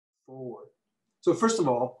forward. So first of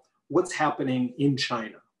all, what's happening in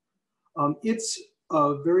China? It's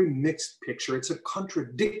a very mixed picture. It's a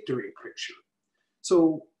contradictory picture.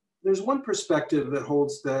 So there's one perspective that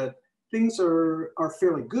holds that things are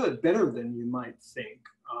fairly good, better than you might think.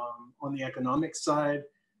 On the economic side,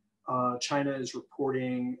 China is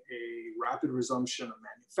reporting a rapid resumption of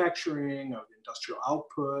manufacturing, of industrial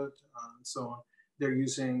output, and so on. They're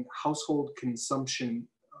using household consumption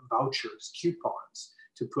vouchers, coupons,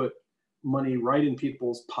 to put money right in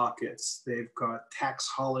people's pockets. They've got tax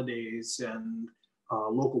holidays and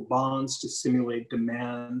local bonds to stimulate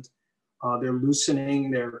demand. They're loosening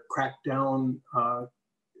their crackdown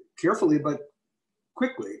carefully, but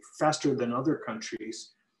quickly, faster than other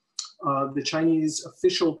countries. The Chinese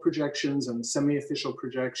official projections and semi-official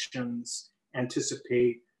projections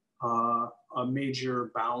anticipate a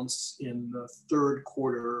major bounce in the third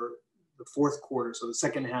quarter, the fourth quarter, so the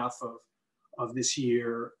second half of this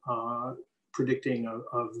year, predicting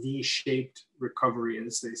a V-shaped recovery,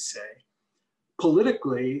 as they say.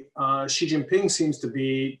 Politically, Xi Jinping seems to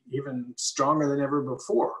be even stronger than ever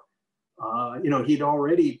before. He'd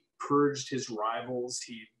already purged his rivals,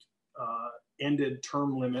 he'd ended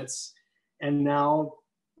term limits, and now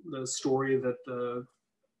the story that the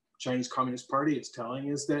Chinese Communist Party is telling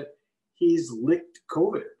is that he's licked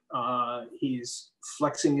COVID. He's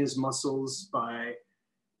flexing his muscles by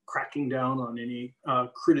cracking down on any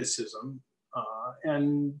criticism.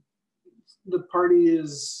 And the party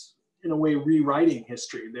is, in a way, rewriting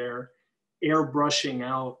history. They're airbrushing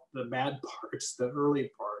out the bad parts, the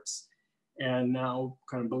early parts, and now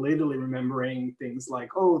kind of belatedly remembering things like,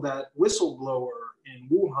 oh, that whistleblower in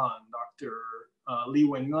Wuhan, Dr. Li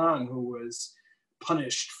Wenliang, who was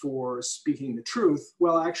punished for speaking the truth.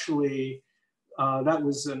 Well, actually, that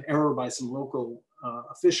was an error by some local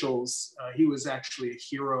officials. He was actually a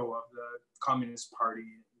hero of the Communist Party.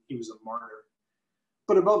 He was a martyr.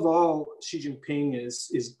 But above all, Xi Jinping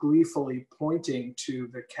is gleefully pointing to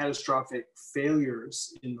the catastrophic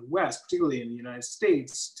failures in the West, particularly in the United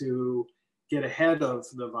States, to get ahead of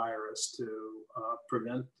the virus, to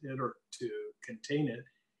prevent it or to contain it,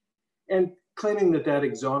 and claiming that that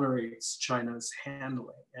exonerates China's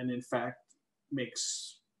handling and in fact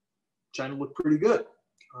makes China look pretty good.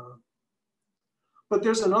 But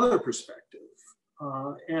there's another perspective,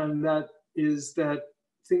 and that is that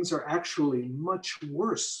things are actually much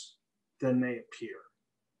worse than they appear.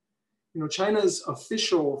 China's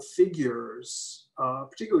official figures,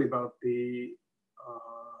 particularly about the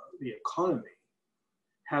economy,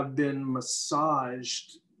 have been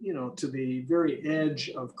massaged, to the very edge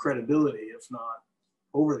of credibility, if not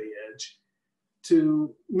over the edge,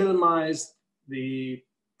 to minimize the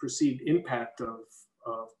perceived impact of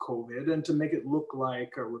COVID and to make it look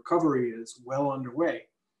like a recovery is well underway.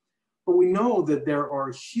 But we know that there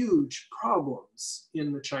are huge problems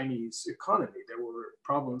in the Chinese economy. There were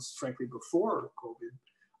problems, frankly, before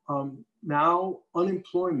COVID. Now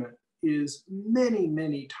unemployment is many,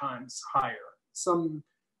 many times higher. Some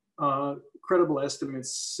credible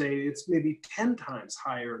estimates say it's maybe 10 times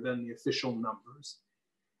higher than the official numbers.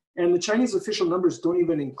 And the Chinese official numbers don't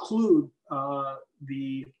even include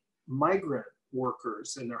the migrant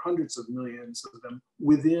workers, and there are hundreds of millions of them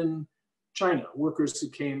within China, workers who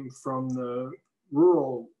came from the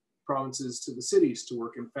rural provinces to the cities to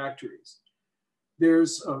work in factories.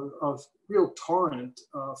 There's a real torrent,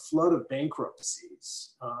 flood of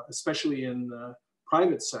bankruptcies, especially in the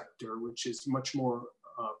private sector, which is much more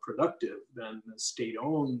productive than the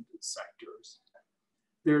state-owned sectors.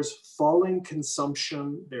 There's falling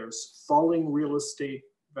consumption, there's falling real estate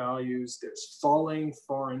values, there's falling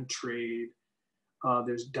foreign trade,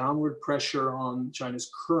 there's downward pressure on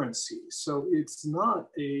China's currency. So it's not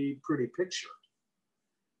a pretty picture.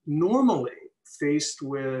 Normally, faced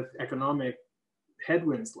with economic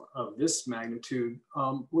headwinds of this magnitude,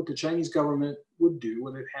 what the Chinese government would do,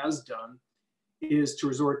 what it has done, is to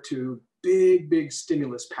resort to big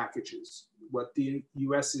stimulus packages. What the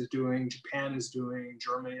US is doing, Japan is doing,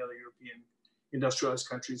 Germany, other European industrialized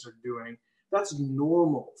countries are doing. That's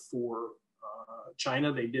normal for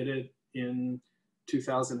China. They did it in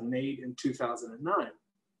 2008 and 2009.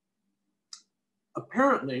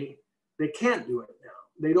 Apparently, they can't do it now.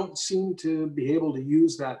 They don't seem to be able to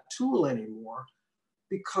use that tool anymore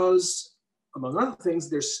because, among other things,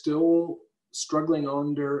 they're still struggling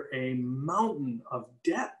under a mountain of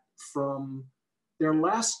debt from their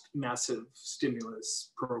last massive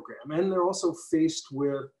stimulus program. And they're also faced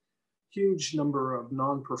with huge number of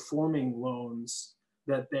non-performing loans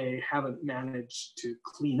that they haven't managed to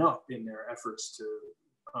clean up in their efforts to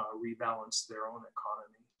rebalance their own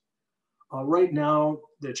Right now,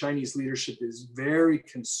 the Chinese leadership is very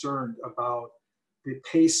concerned about the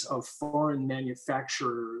pace of foreign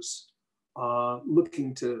manufacturers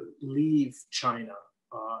looking to leave China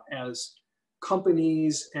as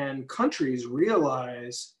companies and countries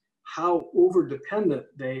realize how overdependent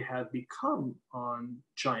they have become on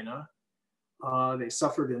China. They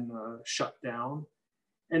suffered in the shutdown,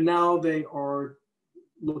 and now they are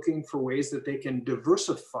looking for ways that they can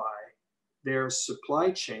diversify their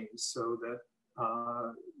supply chains so that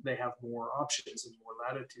they have more options and more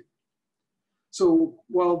latitude. So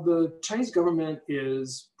while the Chinese government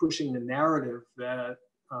is pushing the narrative that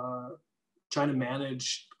China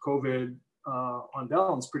managed COVID on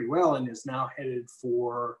balance pretty well and is now headed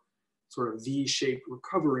for sort of V-shaped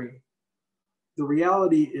recovery, the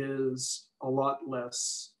reality is a lot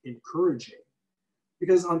less encouraging.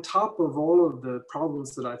 Because on top of all of the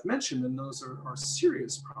problems that I've mentioned, and those are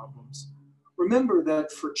serious problems, remember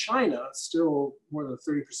that for China, still more than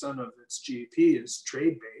 30% of its GDP is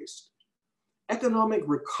trade-based. Economic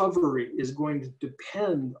recovery is going to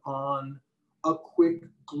depend on a quick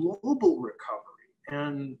global recovery,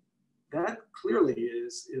 and that clearly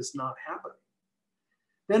is not happening.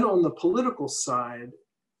 Then on the political side,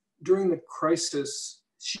 during the crisis,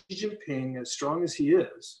 Xi Jinping, as strong as he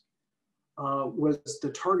is, was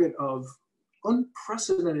the target of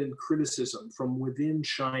unprecedented criticism from within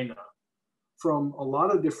China, from a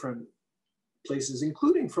lot of different places,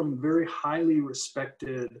 including from very highly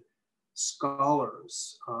respected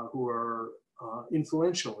scholars who are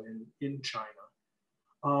influential in China.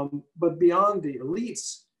 But beyond the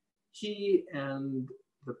elites, he and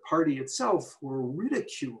the party itself were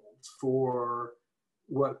ridiculed for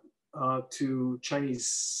what to Chinese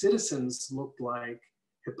citizens looked like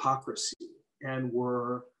hypocrisy, and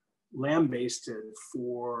were lambasted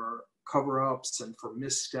for cover-ups and for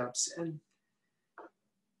missteps. And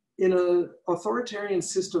in an authoritarian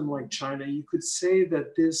system like China, you could say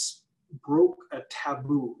that this broke a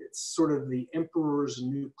taboo. It's sort of the emperor's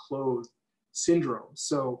new clothes syndrome.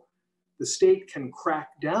 So the state can crack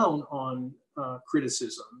down on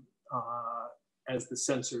criticism, as the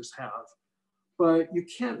censors have, but you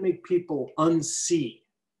can't make people unsee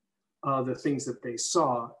the things that they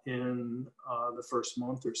saw in the first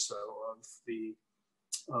month or so of the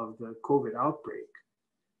COVID outbreak.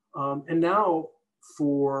 And now,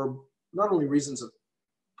 for not only reasons of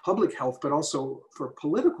public health, but also for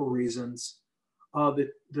political reasons,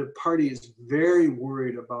 the party is very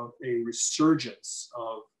worried about a resurgence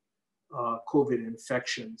of COVID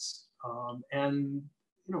infections. And,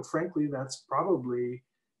 frankly, that's probably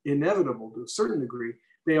inevitable to a certain degree.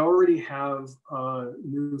 They already have a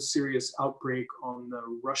new serious outbreak on the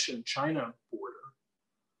Russian-China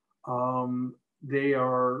border. They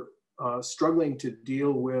are struggling to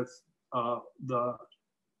deal with the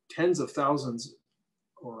tens of thousands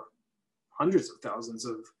or hundreds of thousands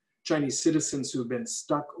of Chinese citizens who've been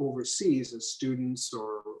stuck overseas as students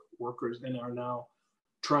or workers and are now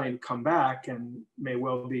trying to come back and may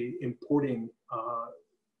well be importing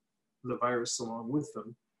the virus along with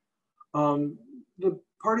them. The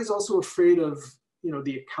party is also afraid of,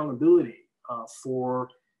 the accountability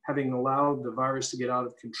for having allowed the virus to get out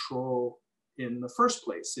of control in the first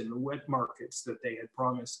place in the wet markets that they had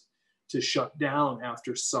promised to shut down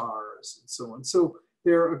after SARS and so on. So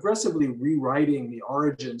they're aggressively rewriting the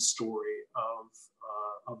origin story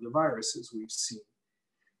of the virus, as we've seen.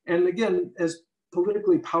 And again, as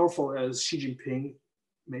politically powerful as Xi Jinping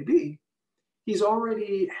may be, he's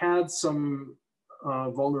already had some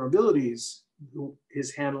vulnerabilities.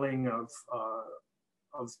 His handling of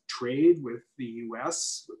trade with the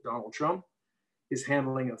US, with Donald Trump, his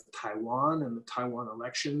handling of Taiwan and the Taiwan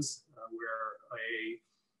elections, where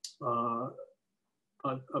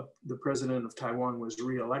the president of Taiwan was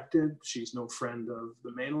reelected. She's no friend of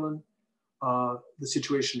the mainland. The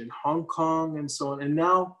situation in Hong Kong and so on. And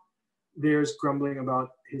now there's grumbling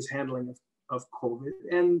about his handling of COVID.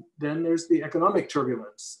 And then there's the economic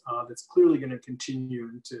turbulence that's clearly going to continue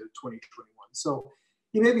into 2021. So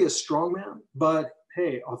he may be a strong man, but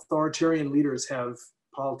hey, authoritarian leaders have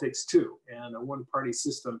politics too. And a one-party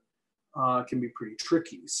system can be pretty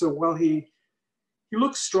tricky. So while he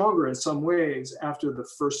looks stronger in some ways after the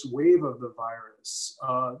first wave of the virus,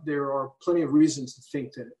 there are plenty of reasons to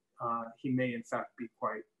think that he may in fact be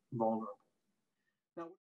quite vulnerable. Now,